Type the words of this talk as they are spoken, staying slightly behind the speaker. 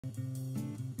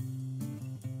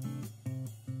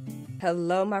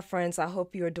Hello my friends, I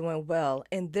hope you are doing well.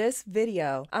 In this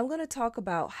video, I'm going to talk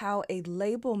about how a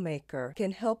label maker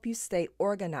can help you stay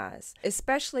organized,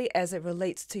 especially as it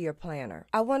relates to your planner.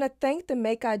 I want to thank the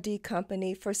MakeID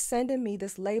company for sending me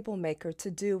this label maker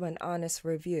to do an honest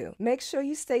review. Make sure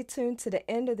you stay tuned to the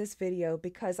end of this video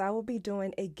because I will be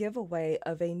doing a giveaway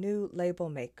of a new label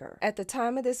maker. At the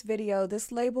time of this video,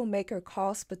 this label maker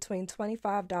costs between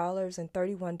 $25 and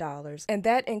 $31, and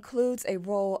that includes a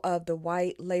roll of the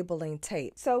white labeling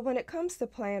tape. So when it comes to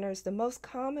planners, the most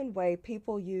common way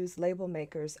people use label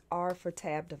makers are for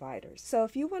tab dividers. So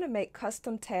if you want to make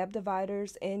custom tab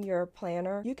dividers in your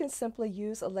planner, you can simply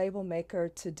use a label maker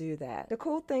to do that. The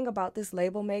cool thing about this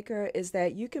label maker is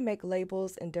that you can make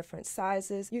labels in different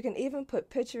sizes. You can even put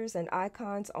pictures and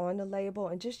icons on the label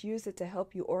and just use it to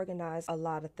help you organize a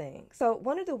lot of things. So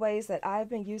one of the ways that I've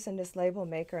been using this label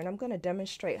maker, and I'm going to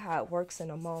demonstrate how it works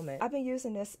in a moment. I've been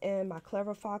using this in my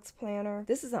Clever Fox planner.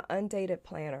 This is an undated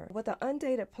planner. With an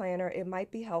undated planner, it might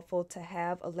be helpful to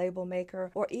have a label maker,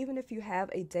 or even if you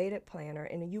have a dated planner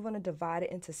and you want to divide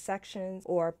it into sections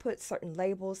or put certain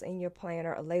labels in your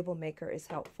planner, a label maker is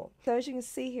helpful. So as you can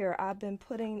see here, I've been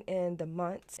putting in the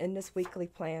months in this weekly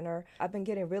planner. I've been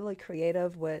getting really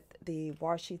creative with the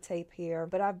washi tape here,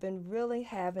 but I've been really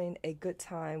having a good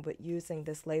time with using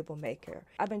this label maker.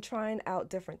 I've been trying out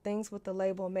different things with the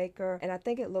label maker, and I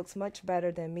think it looks much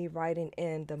better than me writing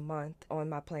in the month on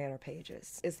my planner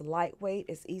pages. It's lightweight,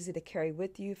 it's easy to carry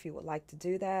with you if you would like to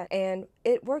do that, and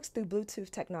it works through Bluetooth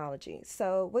technology.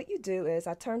 So what you do is,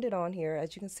 I turned it on here.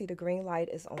 As you can see, the green light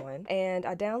is on, and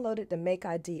I downloaded the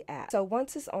MakeID app. So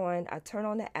once it's on, I turn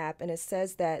on the app and it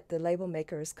says that the label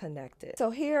maker is connected. So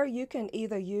here you can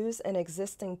either use an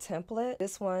existing template.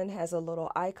 This one has a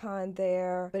little icon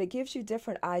there, but it gives you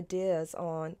different ideas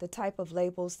on the type of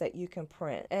labels that you can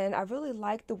print. And I really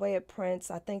like the way it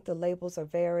prints. I think the labels are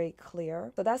very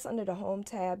clear. So that's under the home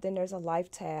tab. Then there's a life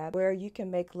tab where you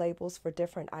can make labels for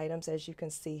different items, as you can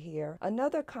see here.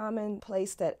 Another common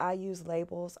place that I use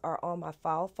labels are on my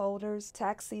file folders.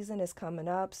 Tax season is coming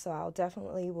up, so I'll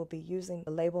definitely will be using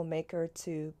the label maker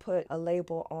to put a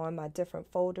label on my different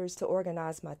folders to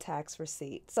organize my tax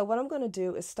receipts. So what I'm going to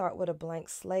do is start with a blank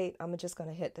slate. I'm just going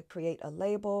to hit the create a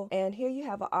label, and here you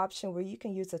have an option where you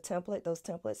can use a template, those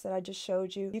templates that I just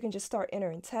showed you. You can just start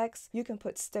entering text. You can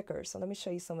put stickers. So let me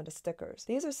show you some of the stickers.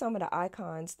 These are some of the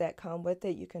icons that come with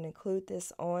it. You can include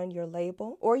this on your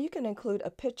label, or you can include a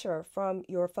picture from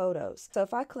your photos. So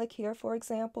if I click here, for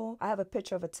example, I have a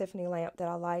picture of a Tiffany lamp that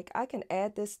I like. I can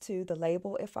add this to the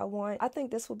label if I want. I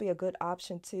think this will be a good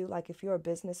option too. Like if you're a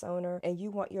business owner and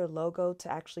you want your logo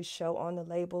to actually show on the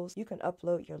labels, you can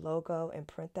upload your logo and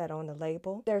print that on the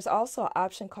label. There's also an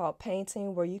option called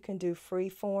painting where you can do free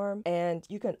form, and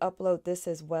you can upload this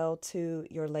as well to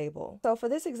your label. So for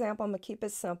this example, I'm gonna keep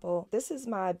it simple. This is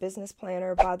my business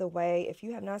planner. By the way, if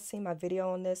you have not seen my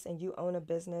video on this and you own a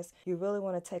business, you really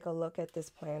want to take a look at this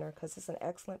planner because it's an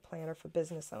excellent planner for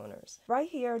business owners. Right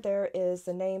here, there is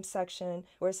the name section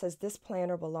where it says this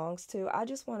planner belongs to. I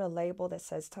just want a label that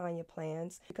says Tonya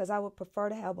Plans because I would prefer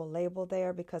to have a label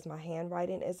there because my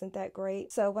handwriting isn't that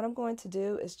great. So what I'm going to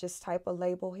do is just type a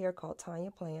label here called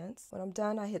Tonya Plans. When I'm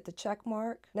done, I hit the check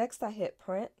mark. Next, I hit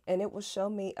print, and it will show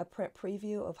me a print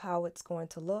preview of how it's going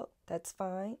to look. That's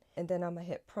fine. And then I'm gonna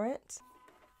hit print.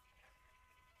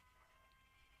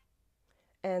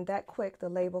 And that quick, the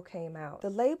label came out.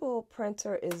 The label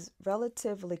printer is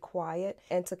relatively quiet,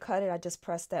 and to cut it, I just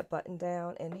press that button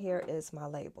down, and here is my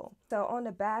label. So on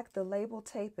the back, the label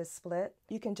tape is split.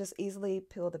 You can just easily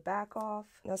peel the back off.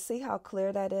 Now see how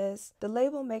clear that is? The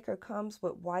label maker comes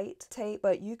with white tape,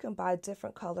 but you can buy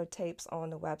different color tapes on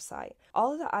the website.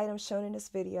 All of the items shown in this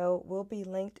video will be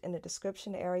linked in the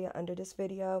description area under this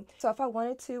video. So if I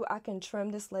wanted to, I can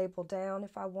trim this label down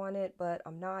if I wanted, but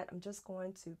I'm not. I'm just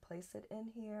going to place it in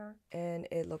here, and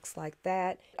it looks like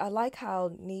that. I like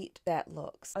how neat that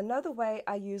looks. Another way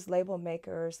I use label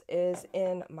makers is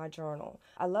in my journal.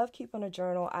 I love keeping a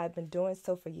journal. I've been doing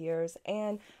so for years,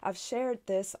 and I've shared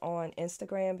this on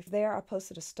Instagram. There I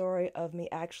posted a story of me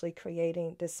actually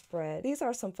creating this spread. These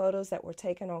are some photos that were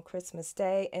taken on Christmas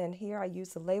Day, and here I use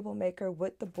the label maker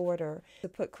with the border to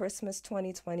put Christmas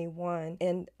 2021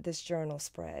 in this journal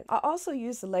spread. I also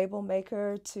use the label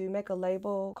maker to make a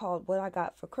label called What I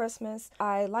Got for Christmas.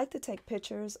 I like to take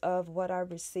pictures of what I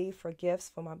received for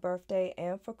gifts for my birthday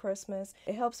and for Christmas.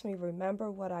 It helps me remember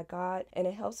what I got, and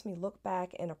it helps me look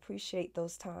back and appreciate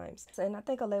those times. And I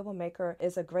think a label maker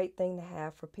is a great thing to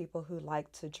have for people who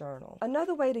like to journal.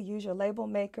 Another way to use your label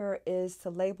maker is to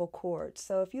label cords.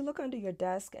 So if you look under your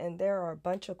desk and there are a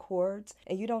bunch of cords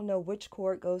and you don't know which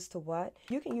cord goes to what,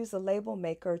 you can use a label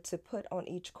maker to put on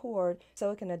each cord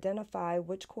so it can identify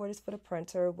which cord is for the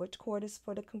printer, which cord is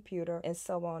for the computer, and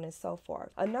so on and so forth.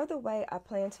 Another way I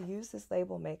plan to use this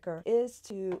label maker is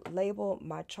to label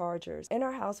my chargers. In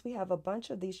our house, we have a bunch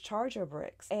of these charger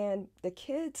bricks, and the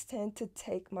kids tend to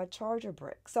take my charger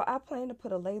bricks. So I plan to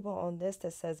put a label on this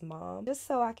that says Mom, just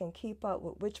so I can keep up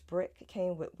with which brick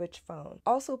came with which phone.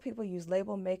 Also, people use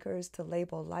label makers to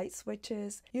label light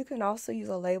switches. You can also use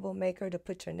a label maker to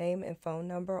put your name and phone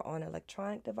number on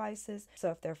electronic devices, so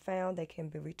if they're found, they can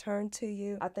be returned to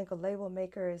you. I think a label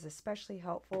maker is especially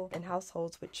helpful in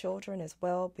households with children as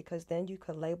well, because then you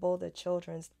could label the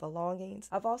children's belongings.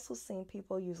 I've also seen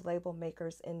people use label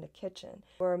makers in the kitchen,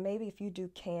 where maybe if you do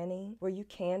canning, where you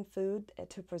can food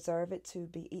to preserve it to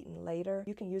be eaten later,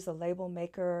 you can use a label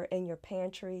maker in your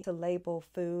pantry to label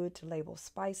food, to label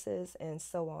spices, and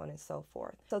so on and so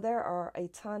forth. So there are a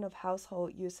ton of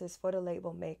household uses for the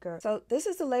label maker. So this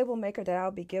is the label maker that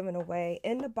I'll be giving away.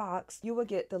 In the box, you will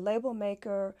get the label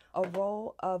maker, a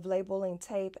roll of labeling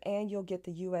tape, and you'll get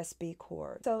the USB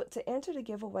cord. So to enter the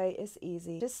giveaway, it's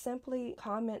easy. Just simply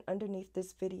comment underneath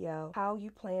this video how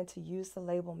you plan to use the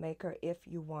label maker if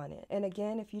you want it. And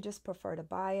again, if you just prefer to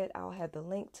buy it, I'll have the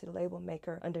link to the label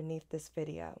maker underneath this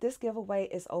video. This giveaway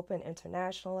is open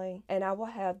internationally, and I will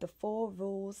have the full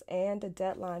rules and the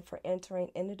deadline for entering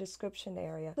in the description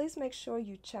area. Please make sure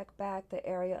you check back the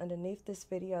area underneath this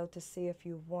video to see if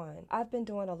you won. I've been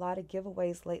doing a lot of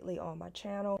giveaways lately on my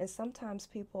channel, and sometimes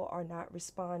people are not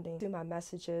responding to my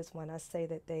messages when I say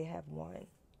that they have won.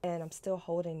 And I'm still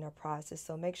holding their prizes,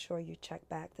 so make sure you check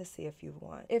back to see if you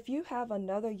won. If you have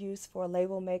another use for a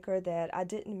label maker that I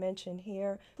didn't mention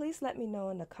here, please let me know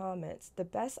in the comments. The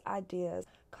best ideas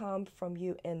come from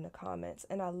you in the comments,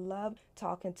 and I love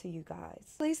talking to you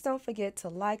guys. Please don't forget to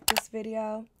like this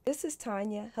video. This is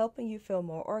Tonya, helping you feel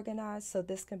more organized so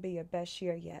this can be your best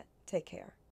year yet. Take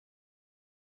care.